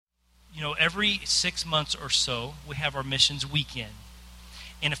every 6 months or so, we have our missions weekend.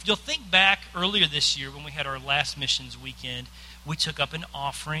 And if you'll think back earlier this year when we had our last missions weekend, we took up an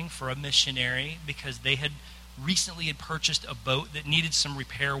offering for a missionary because they had recently purchased a boat that needed some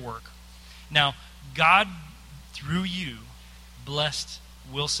repair work. Now, God, through you, blessed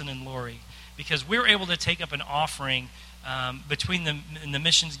Wilson and Lori because we were able to take up an offering between the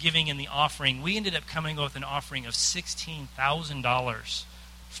missions giving and the offering. We ended up coming up with an offering of $16,000.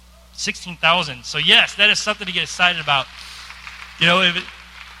 $16,000. So yes, that is something to get excited about.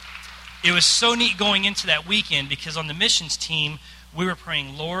 It was so neat going into that weekend because on the missions team, we were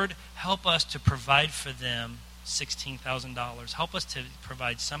praying, Lord, help us to provide for them $16,000. Help us to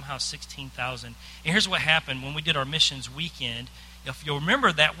provide somehow $16,000. And here's what happened when we did our missions weekend. If you'll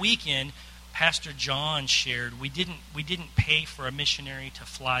remember that weekend, Pastor John shared we didn't pay for a missionary to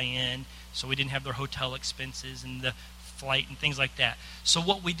fly in, so we didn't have their hotel expenses and the flight and things like that. So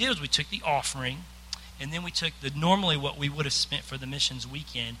what we did was we took the offering, and then we took normally what we would have spent for the missions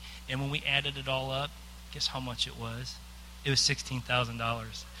weekend, and when we added it all up, guess how much it was? It was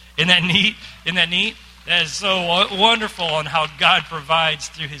 $16,000. Isn't that neat? Isn't that neat? That is so wonderful on how God provides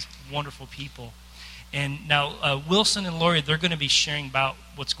through his wonderful people. And now Wilson and Lori, they're going to be sharing about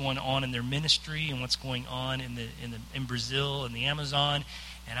what's going on in their ministry and what's going on in Brazil and the Amazon.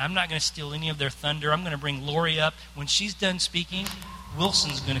 And I'm not going to steal any of their thunder. I'm going to bring Lori up. When she's done speaking,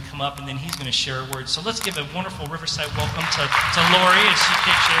 Wilson's going to come up and then he's going to share a word. So let's give a wonderful Riverside welcome to Lori as she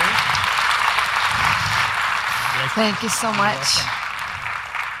takes shares. Thank you so much.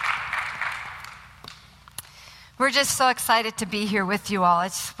 We're just so excited to be here with you all.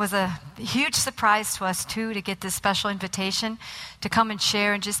 It was a huge surprise to us, too, to get this special invitation to come and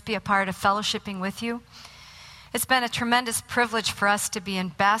share and just be a part of fellowshipping with you. It's been a tremendous privilege for us to be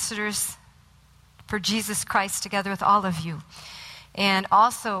ambassadors for Jesus Christ together with all of you. And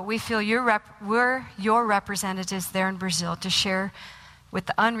also, we feel we're your representatives there in Brazil to share with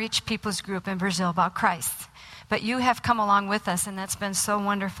the unreached peoples group in Brazil about Christ. But you have come along with us, and that's been so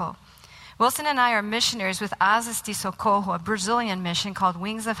wonderful. Wilson and I are missionaries with Asas de Socorro, a Brazilian mission called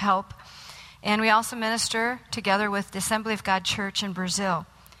Wings of Help. And we also minister together with the Assembly of God Church in Brazil.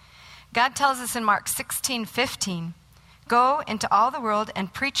 God tells us in Mark 16:15, "Go into all the world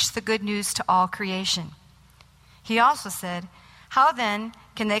and preach the good news to all creation." He also said, "How then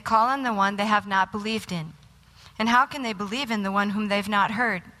can they call on the one they have not believed in? And how can they believe in the one whom they've not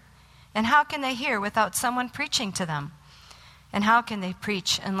heard? And how can they hear without someone preaching to them? And how can they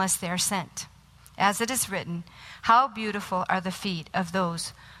preach unless they are sent? As it is written, how beautiful are the feet of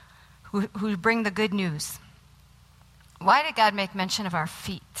those who bring the good news." Why did God make mention of our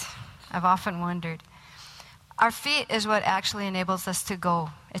feet? I've often wondered. Our feet is what actually enables us to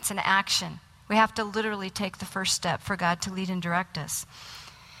go. It's an action. We have to literally take the first step for God to lead and direct us.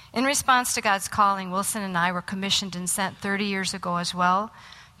 In response to God's calling, Wilson and I were commissioned and sent 30 years ago as well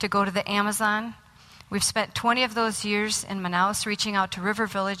to go to the Amazon. We've spent 20 of those years in Manaus reaching out to river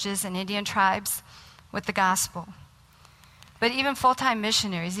villages and Indian tribes with the gospel. But even full-time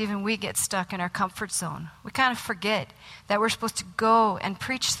missionaries, even we get stuck in our comfort zone. We kind of forget that we're supposed to go and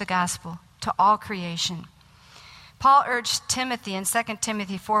preach the gospel to all creation. Paul urged Timothy in 2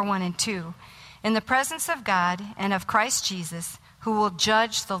 Timothy 4:1 and 2, "In the presence of God and of Christ Jesus, who will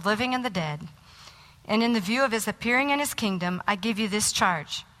judge the living and the dead, and in the view of his appearing in his kingdom, I give you this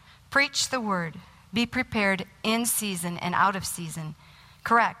charge. Preach the word. Be prepared in season and out of season.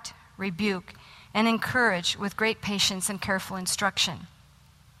 Correct, rebuke, and encourage with great patience and careful instruction."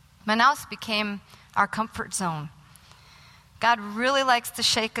 Manaus became our comfort zone. God really likes to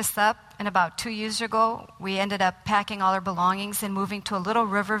shake us up, and about 2 years ago, we ended up packing all our belongings and moving to a little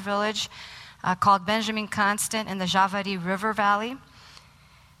river village called Benjamin Constant in the Javari River Valley.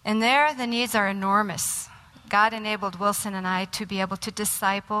 And there, the needs are enormous. God enabled Wilson and I to be able to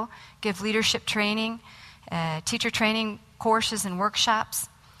disciple, give leadership training, teacher training courses and workshops.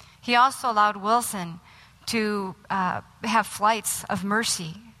 He also allowed Wilson to have flights of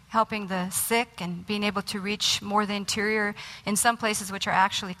mercy, helping the sick and being able to reach more the interior in some places which are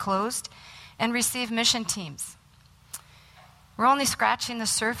actually closed, and receive mission teams. We're only scratching the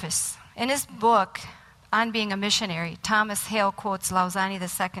surface. In his book, On Being a Missionary, Thomas Hale quotes Lausanne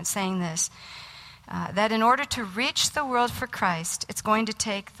II saying this, that in order to reach the world for Christ, it's going to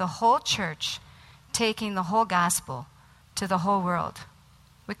take the whole church taking the whole gospel to the whole world.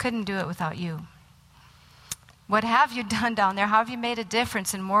 We couldn't do it without you. What have you done down there? How have you made a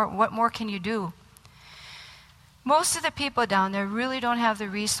difference? And what more can you do? Most of the people down there really don't have the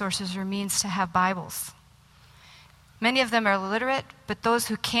resources or means to have Bibles. Many of them are literate, but those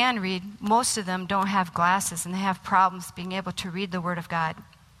who can read, most of them don't have glasses and they have problems being able to read the Word of God.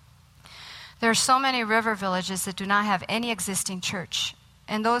 There are so many river villages that do not have any existing church.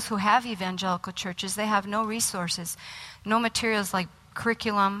 And those who have evangelical churches, they have no resources, no materials like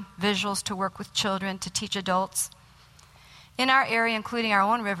curriculum, visuals to work with children, to teach adults. In our area, including our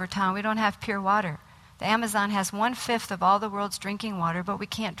own river town, we don't have pure water. The Amazon has 1/5 of all the world's drinking water, but we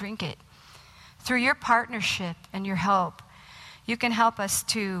can't drink it. Through your partnership and your help, you can help us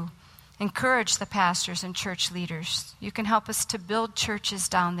to encourage the pastors and church leaders. You can help us to build churches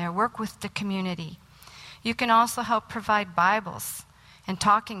down there, work with the community. You can also help provide Bibles and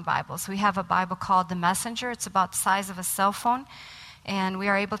talking Bibles. We have a Bible called The Messenger. It's about the size of a cell phone, and we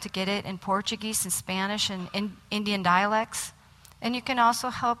are able to get it in Portuguese and Spanish and Indian dialects. And you can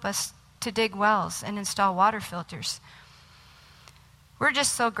also help us to dig wells and install water filters. We're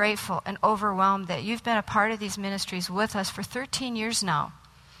just so grateful and overwhelmed that you've been a part of these ministries with us for 13 years now.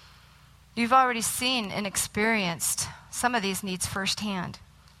 You've already seen and experienced some of these needs firsthand.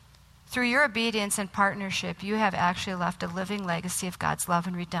 Through your obedience and partnership, you have actually left a living legacy of God's love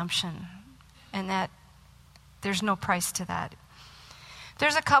and redemption, and that there's no price to that.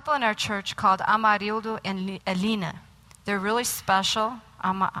 There's a couple in our church called Amarildo and Elena. They're really special.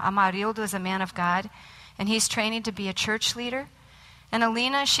 Amarildo is a man of God, and he's training to be a church leader. And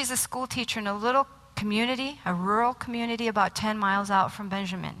Elena, she's a school teacher in a little community, a rural community about 10 miles out from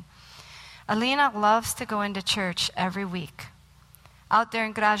Benjamin. Elena loves to go into church every week. Out there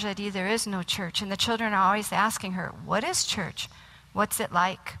in Grajarí, there is no church, and the children are always asking her, what is church? What's it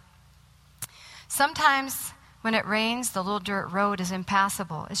like? Sometimes when it rains, the little dirt road is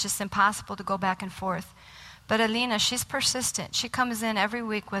impassable. It's just impossible to go back and forth. But Elena, she's persistent. She comes in every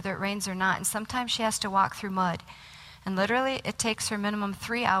week whether it rains or not, and sometimes she has to walk through mud. And literally, it takes her minimum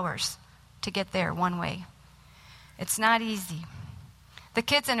 3 hours to get there one way. It's not easy. The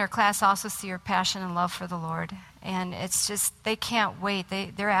kids in her class also see her passion and love for the Lord. And it's just, they can't wait.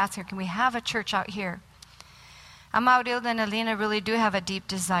 They're asking her, can we have a church out here? Amarildo and Elena really do have a deep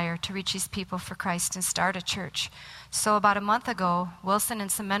desire to reach these people for Christ and start a church. So about a month ago, Wilson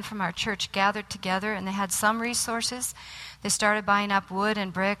and some men from our church gathered together, and they had some resources. They started buying up wood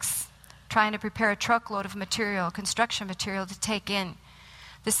and bricks, trying to prepare a truckload of material, construction material to take in.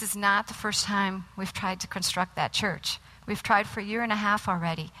 This is not the first time we've tried to construct that church. We've tried for 1.5 years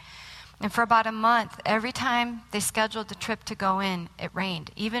already. And for about a month, every time they scheduled the trip to go in, it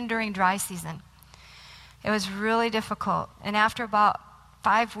rained, even during dry season. It was really difficult. And after about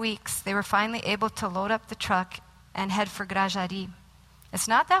 5 weeks, they were finally able to load up the truck and head for Grajarí. It's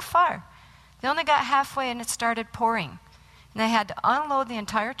not that far. They only got halfway and it started pouring. And they had to unload the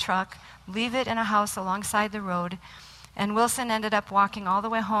entire truck, leave it in a house alongside the road, and Wilson ended up walking all the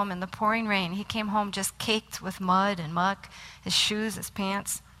way home in the pouring rain. He came home just caked with mud and muck, his shoes, his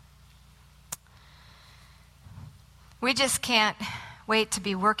pants. We just can't wait to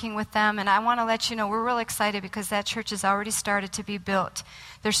be working with them, and I want to let you know we're really excited because that church has already started to be built.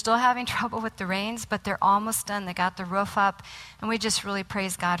 They're still having trouble with the rains, but they're almost done. They got the roof up, and we just really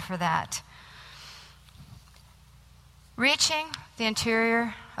praise God for that. Reaching the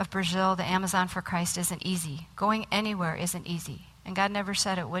interior of Brazil, the Amazon for Christ, isn't easy. Going anywhere isn't easy. And God never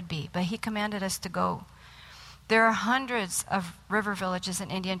said it would be, but He commanded us to go. There are hundreds of river villages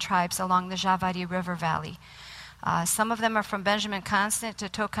and Indian tribes along the Javari River Valley. Some of them are from Benjamin Constant to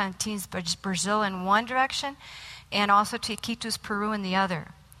Tocantins, Brazil in one direction, and also to Iquitos, Peru in the other.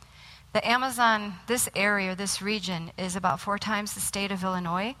 The Amazon, this area, this region, is about 4 times the state of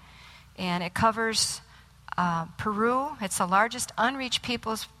Illinois, and it covers Peru. It's the largest unreached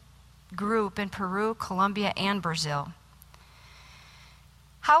peoples group in Peru, Colombia, and Brazil.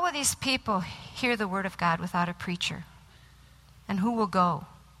 How will these people hear the word of God without a preacher? And who will go?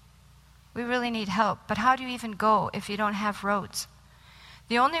 We really need help, but how do you even go if you don't have roads?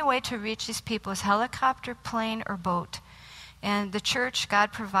 The only way to reach these people is helicopter, plane, or boat. And the church,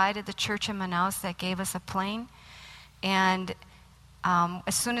 God provided the church in Manaus that gave us a plane. And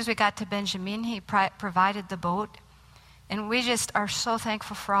as soon as we got to Benjamin, He provided the boat. And we just are so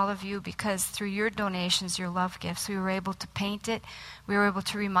thankful for all of you because through your donations, your love gifts, we were able to paint it, we were able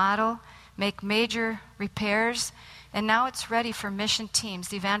to remodel, make major repairs, and now it's ready for mission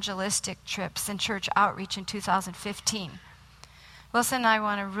teams, evangelistic trips, and church outreach in 2015. Wilson and I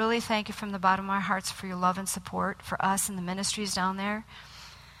want to really thank you from the bottom of our hearts for your love and support for us and the ministries down there.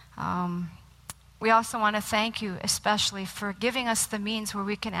 We also want to thank you especially for giving us the means where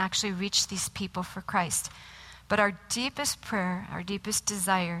we can actually reach these people for Christ. But our deepest prayer, our deepest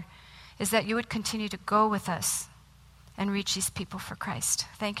desire is that you would continue to go with us and reach these people for Christ.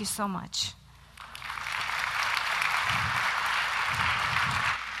 Thank you so much.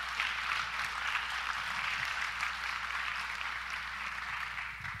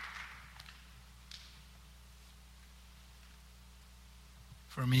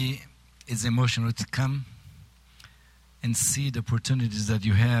 For me, it's emotional to come and see the opportunities that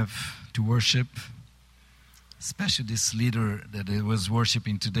you have to worship. Especially this leader that I was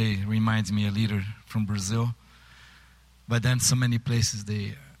worshiping today reminds me of a leader from Brazil. But then so many places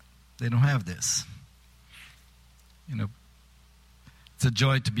they don't have this. You know, it's a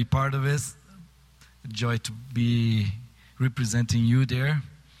joy to be part of it. A joy to be representing you there.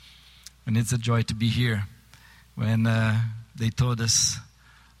 And it's a joy to be here. When they told us,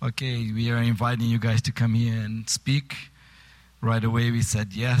 okay, we are inviting you guys to come here and speak. Right away we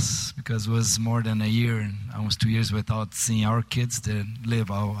said yes, because it was more than a year and almost 2 years without seeing our kids that live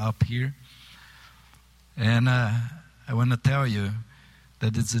up here. And I want to tell you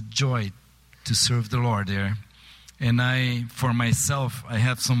that it's a joy to serve the Lord there. And for myself, I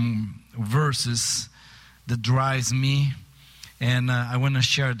have some verses that drives me, and I want to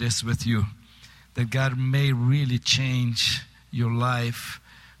share this with you, that God may really change your life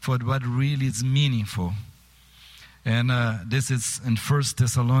for what really is meaningful. And this is in 1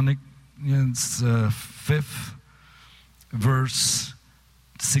 Thessalonians 5th, verse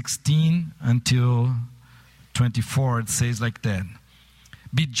 16 until 24. It says like that.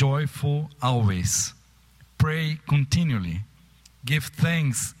 Be joyful always. Pray continually. Give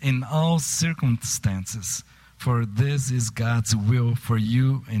thanks in all circumstances, for this is God's will for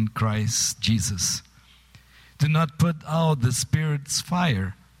you in Christ Jesus. Do not put out the Spirit's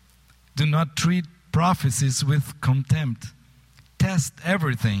fire. Do not treat prophecies with contempt. Test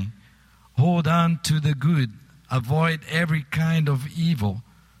everything. Hold on to the good. Avoid every kind of evil.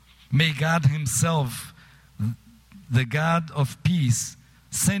 May God Himself, the God of peace,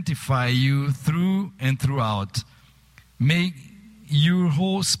 sanctify you through and throughout. May your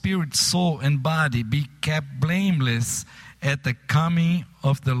whole spirit, soul, and body be kept blameless at the coming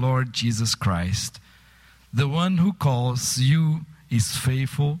of the Lord Jesus Christ. The one who calls you is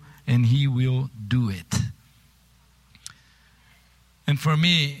faithful, and He will do it. And for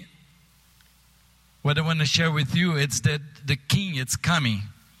me, what I want to share with you is that the King is coming.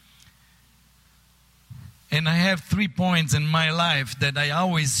 And I have 3 points in my life that I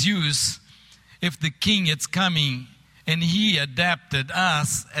always use. If the King is coming and He adopted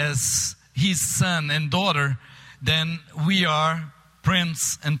us as His son and daughter, then we are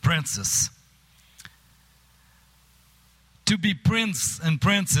prince and princess. To be prince and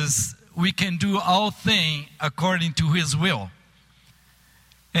princess, we can do all things according to His will.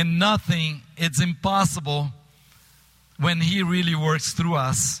 And nothing is impossible when He really works through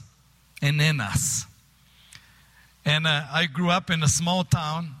us and in us. And I grew up in a small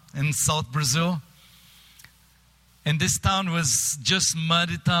town in South Brazil. And this town was just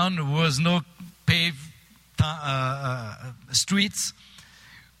muddy town. There was no paved streets.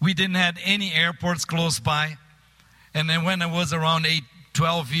 We didn't have any airports close by. And then when I was around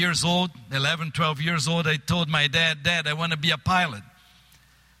 12 years old, I told my dad, Dad, I want to be a pilot.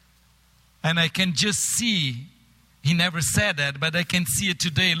 And I can just see, he never said that, but I can see it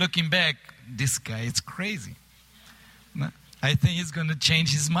today looking back. This guy is crazy. I think he's going to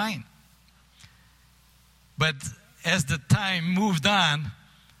change his mind. But as the time moved on,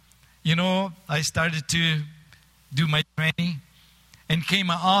 I started to do my training, and came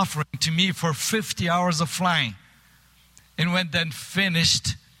an offering to me for 50 hours of flying. And when that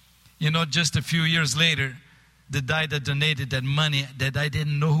finished, just a few years later, the guy that donated that money that I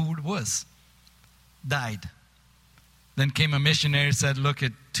didn't know who it was, died. Then came a missionary and said, look,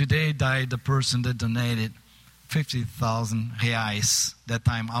 today died the person that donated 50,000 reais, that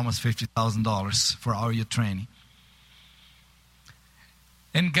time almost $50,000 for all your training.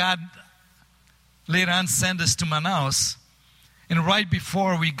 And God later on sent us to Manaus. And right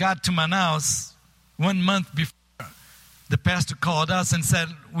before we got to Manaus, 1 month before, the pastor called us and said,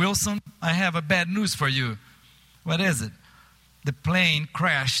 Wilson, I have a bad news for you. What is it? The plane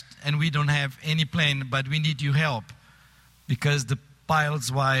crashed and we don't have any plane, but we need your help because the pilot's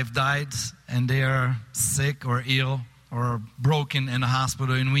wife died and they are sick or ill or broken in a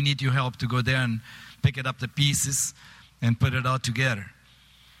hospital, and we need your help to go there and pick it up the pieces and put it all together.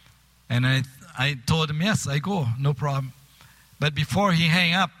 And I told him, yes, I go, no problem. But before he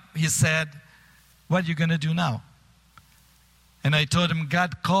hang up, he said, what are you going to do now? And I told him,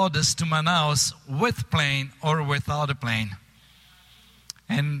 God called us to Manaus with plane or without a plane.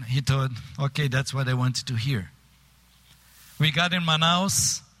 And he told, okay, that's what I wanted to hear. We got in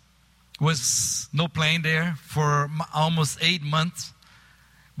Manaus, was no plane there for almost 8 months.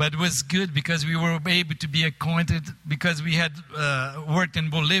 But it was good because we were able to be acquainted, because we had worked in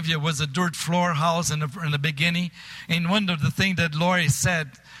Bolivia. It was a dirt floor house in the beginning. And one of the things that Lori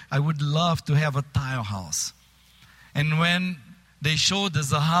said, I would love to have a tile house. And when they showed us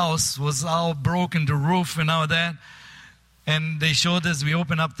the house was all broken, the roof and all that. And they showed us, we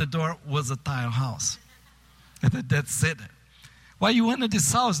opened up the door, was a tile house. I thought, that's it. Why you wanted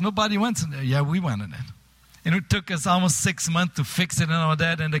this house? Nobody wants it. Yeah, we wanted it. And it took us almost 6 months to fix it and all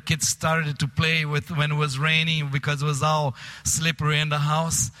that. And the kids started to play with when it was raining because it was all slippery in the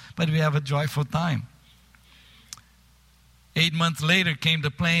house. But we have a joyful time. 8 months later came the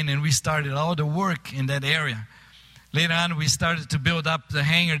plane, and we started all the work in that area. Later on, we started to build up the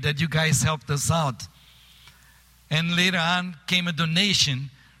hangar that you guys helped us out. And later on came a donation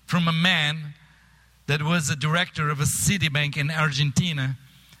from a man that was a director of a Citibank in Argentina.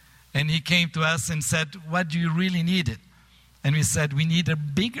 And he came to us and said, what do you really need? And we said, we need a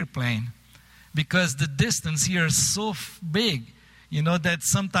bigger plane because the distance here is so big. You know that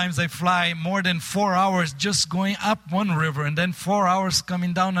sometimes I fly more than 4 hours just going up one river and then 4 hours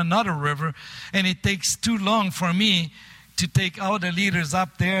coming down another river. And it takes too long for me to take all the leaders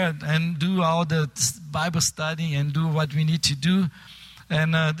up there and do all the Bible study and do what we need to do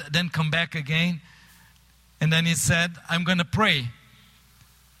and then come back again. And then he said, I'm going to pray.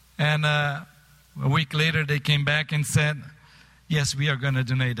 And a week later they came back and said, yes, we are going to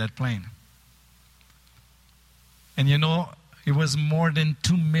donate that plane. And you know, it was more than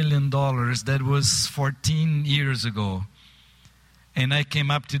 $2 million. That was 14 years ago. And I came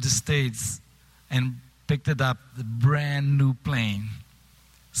up to the States and picked it up, the brand new plane,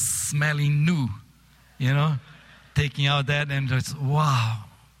 smelling new, you know, taking out that and just, wow,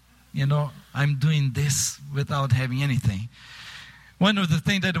 you know, I'm doing this without having anything. One of the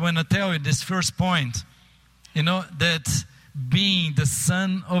things that I want to tell you, this first point, you know, that being the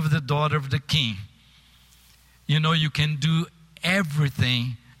son of the daughter of the king, you know, you can do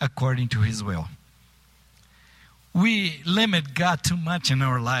everything according to his will. We limit God too much in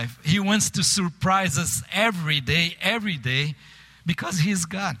our life. He wants to surprise us every day, because he's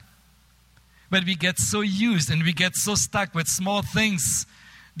God. But we get so used and we get so stuck with small things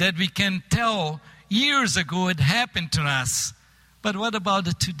that we can tell years ago it happened to us. But what about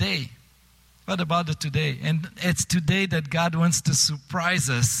the today? What about the today? And it's today that God wants to surprise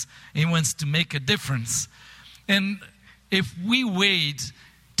us. He wants to make a difference. And if we wait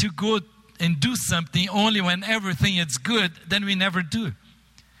to go and do something only when everything is good, then we never do.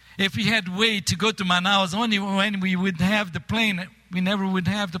 If we had wait to go to Manaus only when we would have the plane, we never would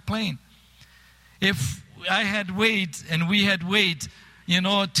have the plane. If I had wait and we had wait, you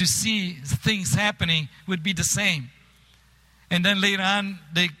know, to see things happening, would be the same. And then later on,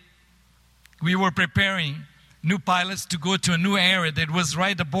 we were preparing new pilots to go to a new area that was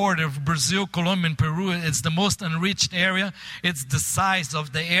right at the border of Brazil, Colombia, and Peru. It's the most unreached area. It's the size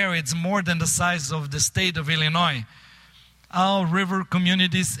of the area. It's more than the size of the state of Illinois. All river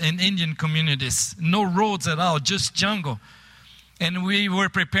communities and Indian communities. No roads at all, just jungle. And we were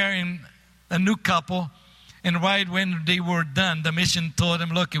preparing a new couple. And right when they were done, the mission told them,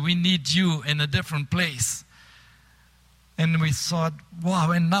 look, we need you in a different place. And we thought, wow,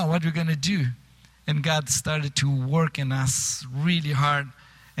 and now what are we going to do? And God started to work in us really hard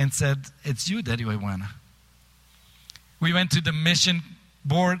and said, it's you that I want. We went to the mission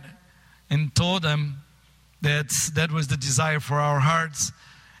board and told them that was the desire for our hearts.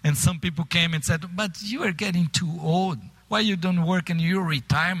 And some people came and said, but you are getting too old. Why you don't work in your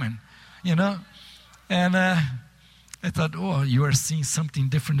retirement? You know? And I thought, oh, you are seeing something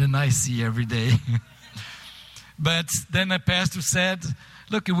different than I see every day. But then the pastor said,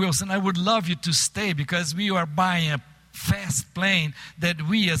 look, Wilson, I would love you to stay because we are buying a fast plane that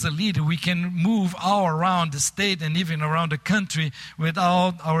we as a leader, we can move all around the state and even around the country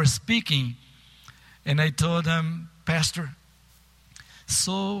without our speaking. And I told him, Pastor,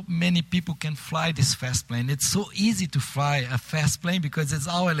 so many people can fly this fast plane. It's so easy to fly a fast plane because it's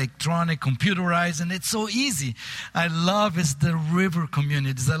all electronic, computerized, and it's so easy. I love the river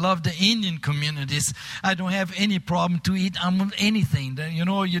communities. I love the Indian communities. I don't have any problem to eat almost anything. You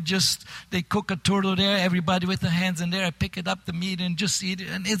know, they cook a turtle there, everybody with their hands in there. I pick it up, the meat, and just eat it.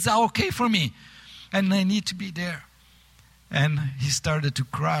 And it's okay for me. And I need to be there. And he started to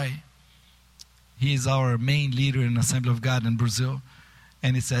cry. He is our main leader in Assembly of God in Brazil.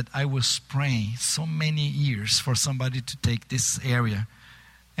 And he said, I was praying so many years for somebody to take this area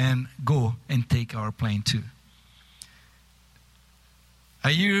and go and take our plane too. A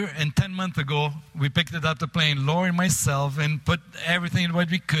year and 10 months ago, we picked it up the plane, Lori and myself, and put everything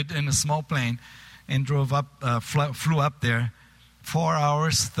what we could in a small plane and drove up, flew up there. 4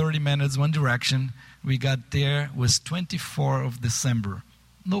 hours, 30 minutes, one direction. We got there, it was 24th of December.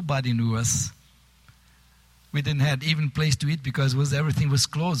 Nobody knew us. We didn't have even place to eat because everything was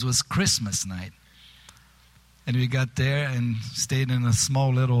closed. It was Christmas night. And we got there and stayed in a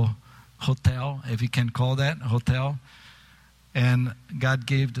small little hotel, if you can call that a hotel. And God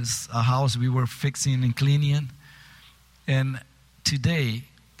gave us a house we were fixing and cleaning. And today,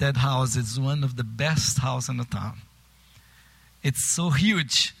 that house is one of the best houses in the town. It's so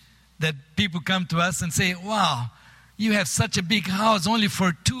huge that people come to us and say, wow, you have such a big house only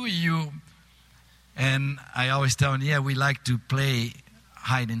for two of you. And I always tell them, yeah, we like to play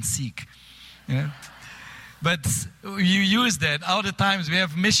hide and seek. Yeah? But you use that. All the times we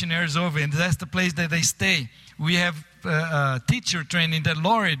have missionaries over, and that's the place that they stay. We have teacher training that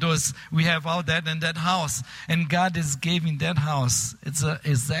Lori does. We have all that in that house. And God is giving that house. It's an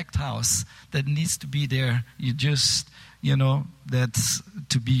exact house that needs to be there. You just, that's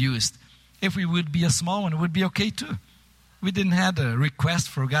to be used. If we would be a small one, it would be okay too. We didn't have a request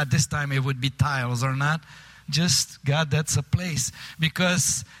for God. This time it would be tiles or not. Just, God, that's a place.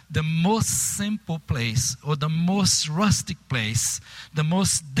 Because the most simple place or the most rustic place, the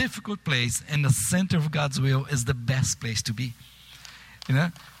most difficult place in the center of God's will is the best place to be.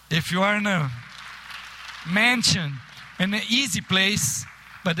 If you are in a mansion, in an easy place,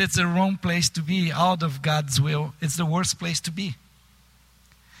 but it's the wrong place to be, out of God's will, it's the worst place to be.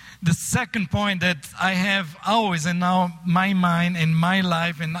 The second point that I have always in my mind, in my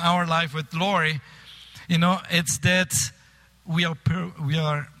life, in our life with Lori, it's that we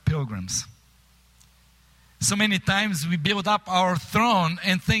are pilgrims. So many times we build up our throne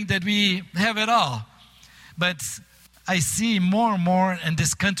and think that we have it all. But I see more and more in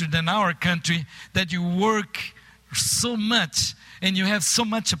this country than our country that you work so much and you have so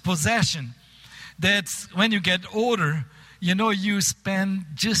much a possession that when you get older, you spend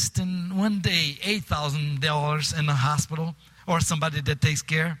just in one day $8,000 in a hospital or somebody that takes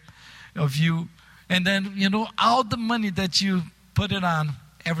care of you. And then, all the money that you put it on,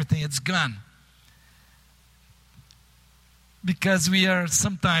 everything, it's gone. Because we are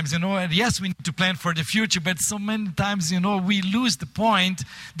sometimes, yes, we need to plan for the future, but so many times, we lose the point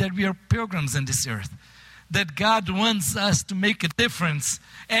that we are pilgrims in this earth. That God wants us to make a difference.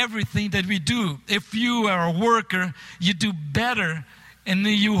 Everything that we do. If you are a worker, you do better, and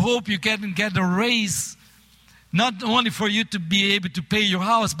you hope you can get a raise. Not only for you to be able to pay your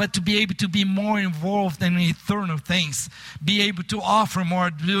house, but to be able to be more involved in eternal things. Be able to offer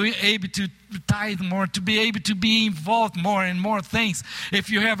more, be able to tithe more, to be able to be involved more in more things. If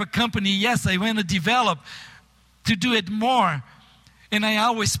you have a company, yes, I want to develop, to do it more. And I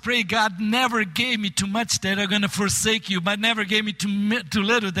always pray, God never gave me too much that I'm going to forsake you, but never gave me too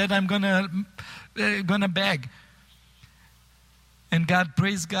little that I'm going to beg. And God,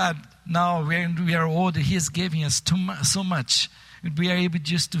 praise God, now when we are older, He is giving us so much. We are able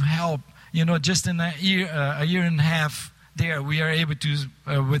just to help. Just in a year and a half there, we are able to,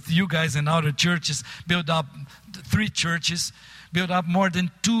 with you guys and other churches, build up 3 churches, build up more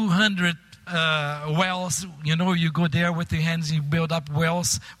than 200 wells. You go there with your hands, you build up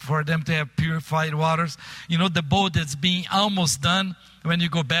wells for them to have purified waters. The boat that's being almost done, when you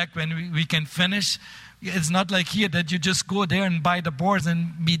go back, when we can finish. It's not like here that you just go there and buy the boards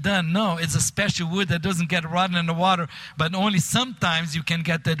and be done. No, it's a special wood that doesn't get rotten in the water. But only sometimes you can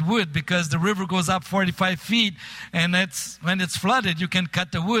get that wood because the river goes up 45 feet. And when it's flooded, you can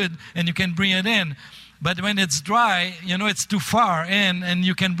cut the wood and you can bring it in. But when it's dry, it's too far in and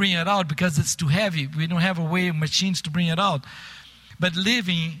you can bring it out because it's too heavy. We don't have a way of machines to bring it out. But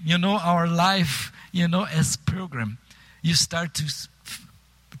living, our life, as pilgrim, you start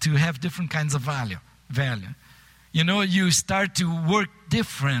to have different kinds of value. You start to work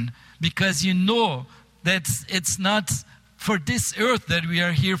different because that it's not for this earth that we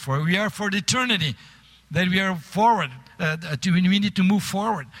are here for. We are for the eternity, that we are forward. We need to move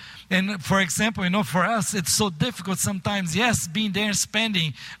forward. And for example, for us, it's so difficult sometimes, yes, being there,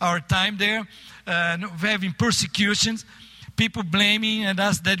 spending our time there, having persecutions, people blaming at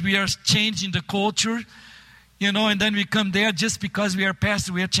us that we are changing the culture, and then we come there just because we are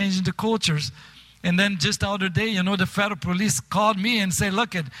pastors, we are changing the cultures. And then just the other day, the federal police called me and said,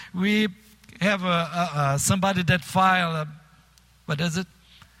 look, we have somebody that filed,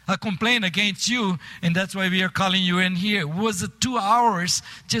 a complaint against you, and that's why we are calling you in here. It was 2 hours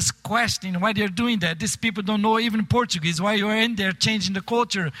just questioning why they're doing that. These people don't know even Portuguese. Why you are in there changing the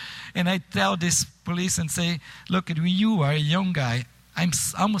culture? And I tell this police and say, look, you are a young guy. I'm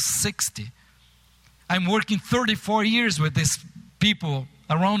almost 60. I'm working 34 years with these people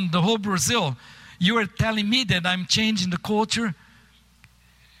around the whole Brazil. You are telling me that I'm changing the culture?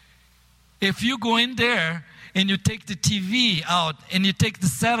 If you go in there and you take the TV out and you take the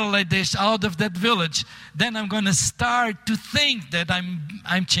satellite dish out of that village, then I'm going to start to think that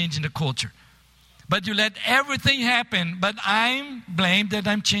I'm changing the culture. But you let everything happen. But I'm blamed that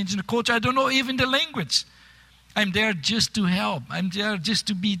I'm changing the culture. I don't know even the language. I'm there just to help. I'm there just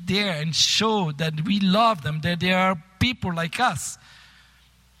to be there and show that we love them, that they are people like us.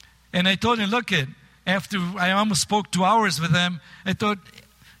 And I told him, look, after I almost spoke 2 hours with them, I thought,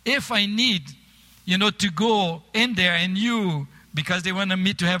 if I need, to go in there and because they wanted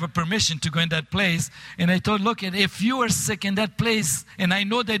me to have a permission to go in that place. And I told, look, if you are sick in that place, and I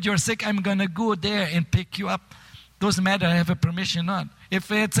know that you're sick, I'm going to go there and pick you up. Doesn't matter I have a permission or not.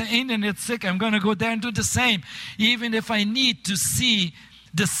 If it's an Indian that's sick, I'm going to go there and do the same. Even if I need to see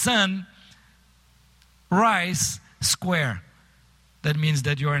the sun rise square, that means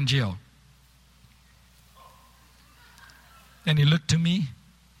that you're in jail. And he looked to me,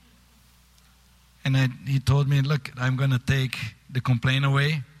 and he told me, look, I'm going to take the complaint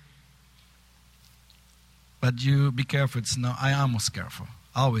away. But you be careful. I am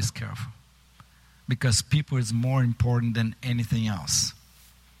always careful. Because people is more important than anything else.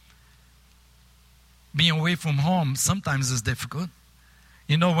 Being away from home sometimes is difficult.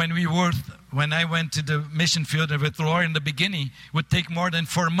 When I went to the mission field with Laura in the beginning, it would take more than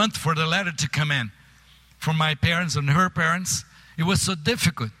 4 months for the letter to come in. From my parents and her parents, it was so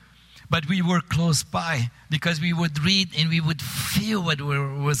difficult. But we were close by because we would read and we would feel what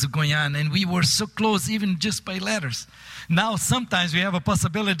was going on. And we were so close even just by letters. Now sometimes we have a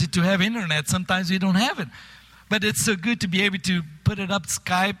possibility to have internet. Sometimes we don't have it. But it's so good to be able to put it up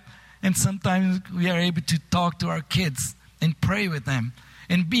Skype. And sometimes we are able to talk to our kids and pray with them.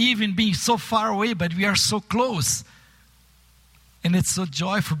 And even being so far away, but we are so close. And it's so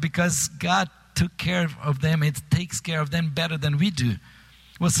joyful because God took care of them. It takes care of them better than we do.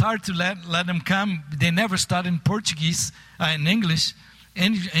 It was hard to let them come. They never studied in Portuguese, in English.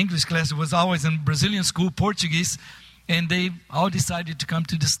 English class was always in Brazilian school, Portuguese. And they all decided to come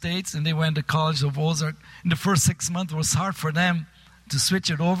to the States, and they went to College of Ozark. In the first 6 months, it was hard for them to switch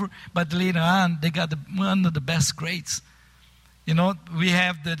it over. But later on, they got one of the best grades. We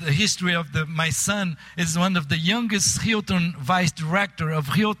have the history of my son is one of the youngest Hilton vice director of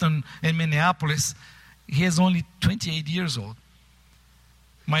Hilton in Minneapolis. He is only 28 years old.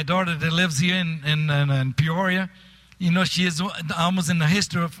 My daughter that lives here in Peoria, she is almost in the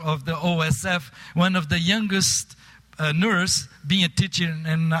history of the OSF, one of the youngest nurse being a teacher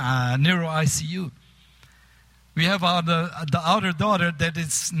in neuro ICU. We have the other daughter that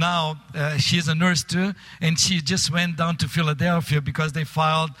is now, she is a nurse too, and she just went down to Philadelphia because they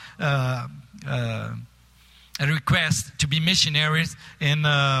filed a request to be missionaries in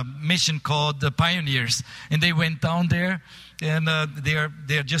a mission called the Pioneers. And they went down there, and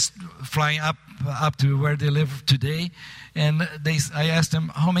they're just flying up to where they live today. And I asked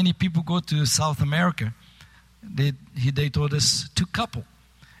them, how many people go to South America? They told us 2 couples.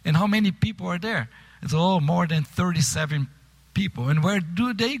 And how many people are there? It's more than 37 people. And where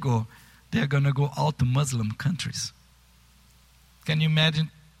do they go? They're going to go out to Muslim countries. Can you imagine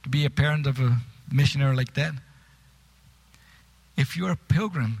to be a parent of a missionary like that? If you're a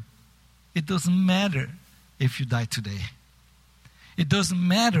pilgrim, it doesn't matter if you die today. It doesn't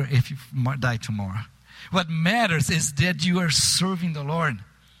matter if you die tomorrow. What matters is that you are serving the Lord.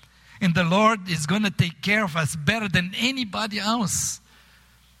 And the Lord is going to take care of us better than anybody else.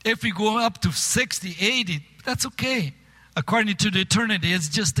 If we go up to 60, 80, that's okay. According to the eternity, it's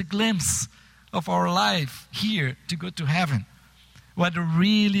just a glimpse of our life here to go to heaven. What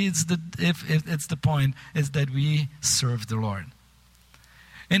really is if it's the point is that we serve the Lord.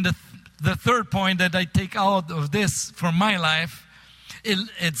 And the third point that I take out of this for my life,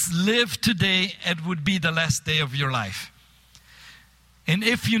 it's live today, it would be the last day of your life. And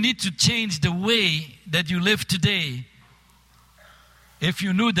if you need to change the way that you live today, if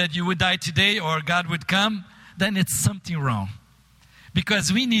you knew that you would die today or God would come, then it's something wrong.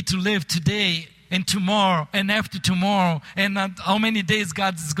 Because we need to live today and tomorrow and after tomorrow and how many days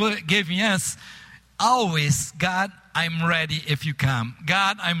God is giving us. Always, God, I'm ready if you come.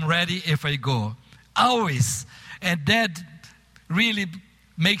 God, I'm ready if I go. Always. And that really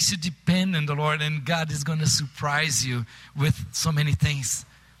makes you depend on the Lord, and God is going to surprise you with so many things.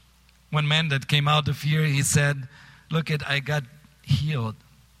 One man that came out of here, he said, look, I got healed,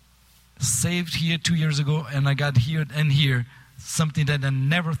 saved here 2 years ago, and I got healed and here, something that I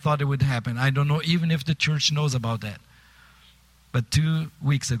never thought it would happen. I don't know even if the church knows about that. But 2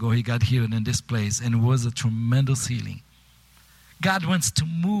 weeks ago, he got healed in this place, and it was a tremendous healing. God wants to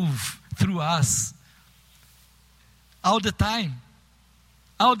move through us all the time.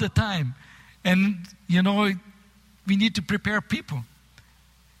 All the time. And, we need to prepare people.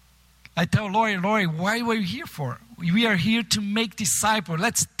 I tell Lori, why were you here for? We are here to make disciples.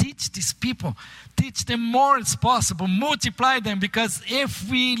 Let's teach these people. Teach them more as possible. Multiply them, because if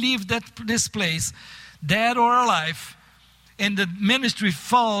we leave this place, dead or alive, and the ministry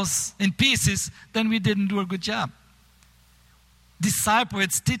falls in pieces, then we didn't do a good job. Disciple,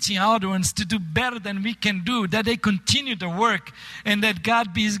 it's teaching other ones to do better than we can do, that they continue the work, and that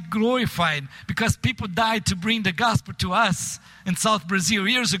God be glorified, because people died to bring the gospel to us in South Brazil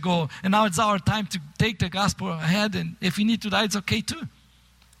years ago, and now it's our time to take the gospel ahead, and if you need to die, it's okay too.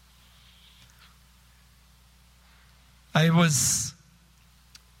 I was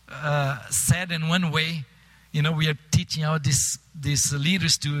sad in one way. We are teaching out these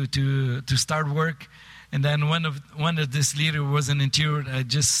leaders to start work. And then one of this leader was an interior. I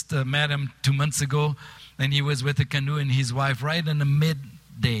just met him 2 months ago, and he was with a canoe and his wife right in the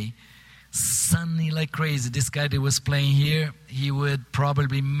midday, sunny like crazy. This guy that was playing here, he would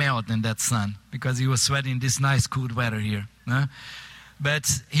probably melt in that sun because he was sweating this nice cool weather here. Huh? But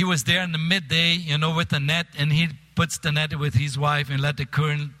he was there in the midday, with a net, and he puts the net with his wife and let the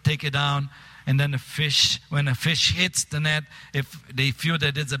current take it down. And then when a fish hits the net, if they feel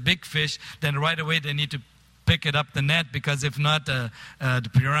that it's a big fish, then right away they need to pick it up the net, because if not, the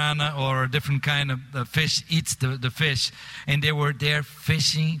piranha or a different kind of fish eats the fish. And they were there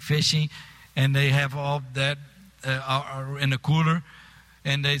fishing, and they have all that in a cooler.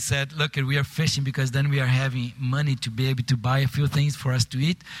 And they said, look, we are fishing because then we are having money to be able to buy a few things for us to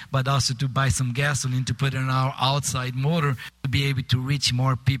eat, but also to buy some gasoline to put in our outside motor to be able to reach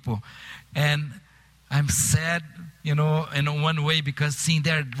more people. And I'm sad, in one way, because seeing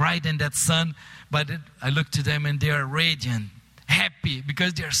they're right in that sun, but I look to them and they are radiant, happy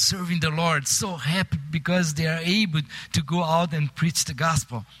because they are serving the Lord, so happy because they are able to go out and preach the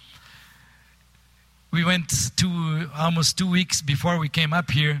gospel. We went to almost 2 weeks before we came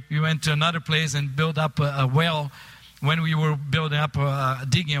up here. We went to another place and built up a well. When we were building up,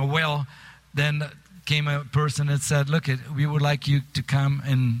 digging a well, then came a person and said, look, we would like you to come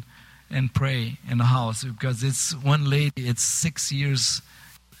and pray in the house, because it's one lady, it's 6 years,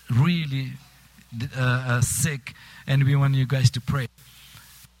 really sick, and we want you guys to pray.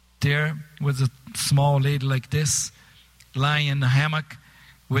 There was a small lady like this, lying in a hammock,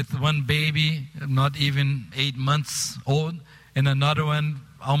 with one baby, not even 8 months old, and another one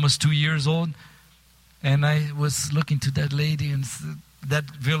almost 2 years old. And I was looking to that lady, and that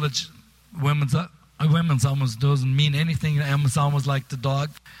village, women's almost doesn't mean anything. It's almost like the dog.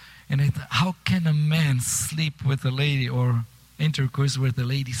 And I thought, how can a man sleep with a lady or intercourse with a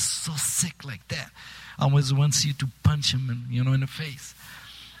lady so sick like that? I almost wants you to punch him, in the face.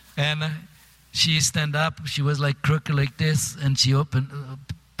 And she stand up. She was like crooked like this, and she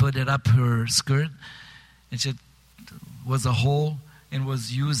put it up her skirt, and she was a hole and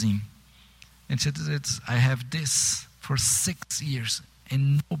was using. And she said, I have this for 6 years,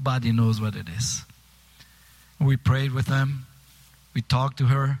 and nobody knows what it is. We prayed with them. We talked to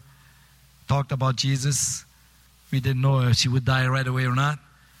her, talked about Jesus. We didn't know if she would die right away or not.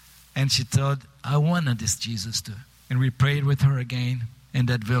 And she told, I wanted this Jesus too. And we prayed with her again in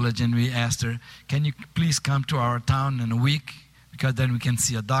that village, and we asked her, can you please come to our town in a week? Because then we can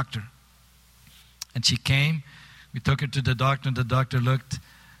see a doctor. And she came. We took her to the doctor, and the doctor looked,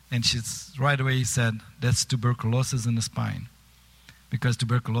 and right away he said, that's tuberculosis in the spine. Because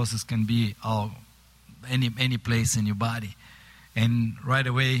tuberculosis can be any place in your body. And right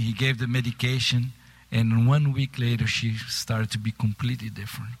away he gave the medication, and 1 week later she started to be completely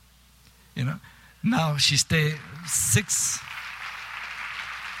different. Now she stayed 6.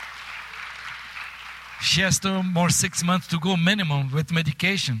 She has 6 months to go minimum with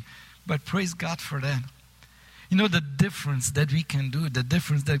medication. But praise God for that. The difference that we can do, the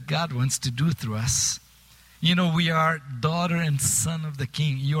difference that God wants to do through us. We are daughter and son of the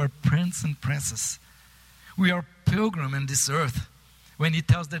King. You are prince and princess. We are pilgrim in this earth. When he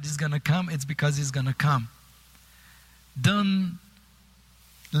tells that he's going to come, it's because he's going to come. Don't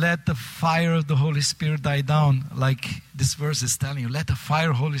let the fire of the Holy Spirit die down, like this verse is telling you. Let the fire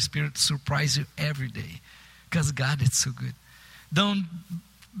of the Holy Spirit surprise you every day, because God is so good. Don't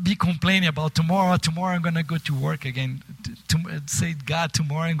be complaining about tomorrow. Tomorrow I'm going to go to work again. Say, God,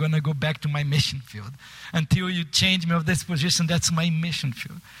 tomorrow I'm going to go back to my mission field. Until you change me of this position, that's my mission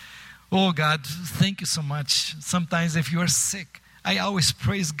field. Oh, God, thank you so much. Sometimes if you are sick, I always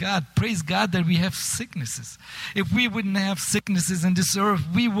praise God. Praise God that we have sicknesses. If we wouldn't have sicknesses in this earth,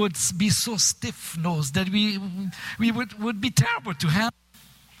 we would be so stiff-nosed that we would be terrible to have.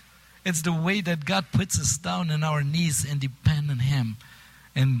 It's the way that God puts us down on our knees and depend on Him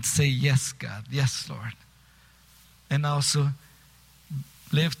and say, yes, God, yes, Lord. And also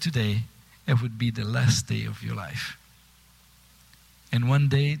live today, it would be the last day of your life. And one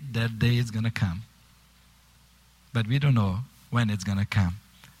day, that day is going to come. But we don't know when it's going to come.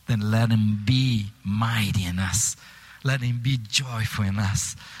 Then let him be mighty in us. Let him be joyful in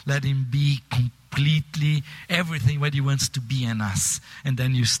us. Let him be completely everything what he wants to be in us. And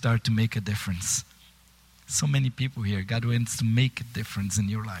then you start to make a difference. So many people here, God wants to make a difference in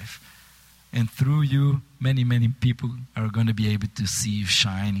your life. And through you, many, many people are going to be able to see you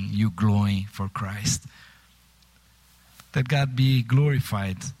shining, you glowing for Christ. That God be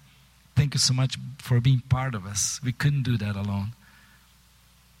glorified. Thank you so much for being part of us. We couldn't do that alone.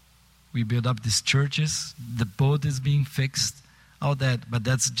 We build up these churches. The boat is being fixed. All that. But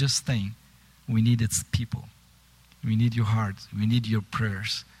that's just thing. We need its people. We need your heart. We need your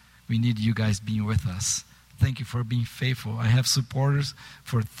prayers. We need you guys being with us. Thank you for being faithful. I have supporters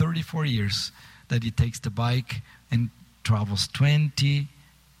for 34 years that he takes the bike and travels 20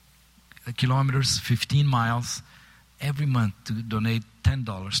 kilometers, 15 miles every month to donate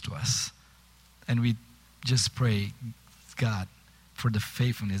 $10 to us. And we just pray, God, for the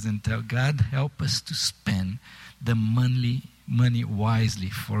faithfulness and tell God, help us to spend the money wisely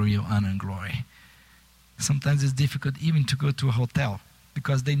for your honor and glory. Sometimes it's difficult even to go to a hotel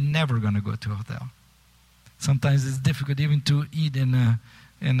because they're never going to go to a hotel. Sometimes it's difficult even to eat in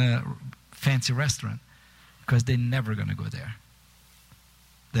a fancy restaurant because they're never going to go there.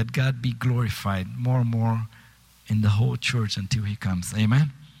 That God be glorified more and more in the whole church until he comes.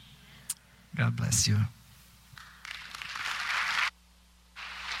 Amen? God bless you.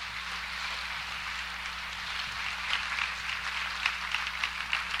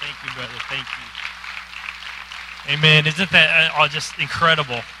 Thank you, brother. Thank you. Amen. Isn't that just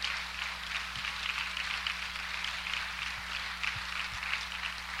incredible?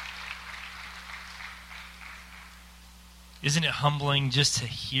 Isn't it humbling just to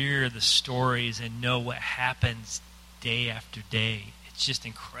hear the stories and know what happens day after day? It's just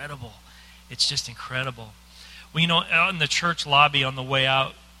incredible. It's just incredible. Well, you know, out in the church lobby on the way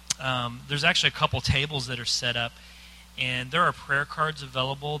out, there's actually a couple tables that are set up, and there are prayer cards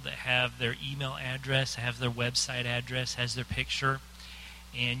available that have their email address, have their website address, has their picture,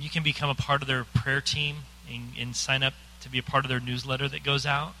 and you can become a part of their prayer team and sign up to be a part of their newsletter that goes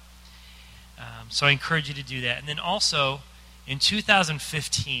out. So I encourage you to do that. And then also, in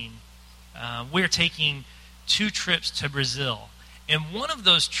 2015, we're taking 2 trips to Brazil. And one of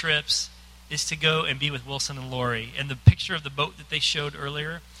those trips is to go and be with Wilson and Lori. And the picture of the boat that they showed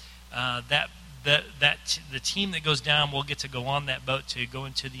earlier, the team that goes down will get to go on that boat to go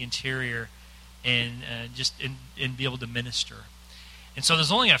into the interior and and be able to minister. And so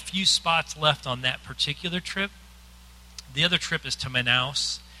there's only a few spots left on that particular trip. The other trip is to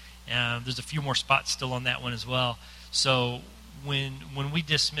Manaus. There's a few more spots still on that one as well. So when we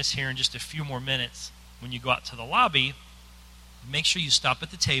dismiss here in just a few more minutes, when you go out to the lobby, make sure you stop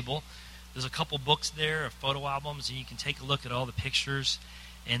at the table. There's a couple books there, photo albums, and you can take a look at all the pictures.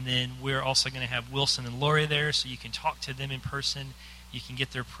 And then we're also going to have Wilson and Lori there, so you can talk to them in person. You can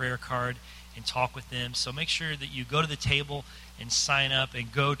get their prayer card and talk with them. So make sure that you go to the table and sign up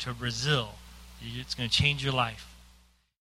and go to Brazil. It's going to change your life.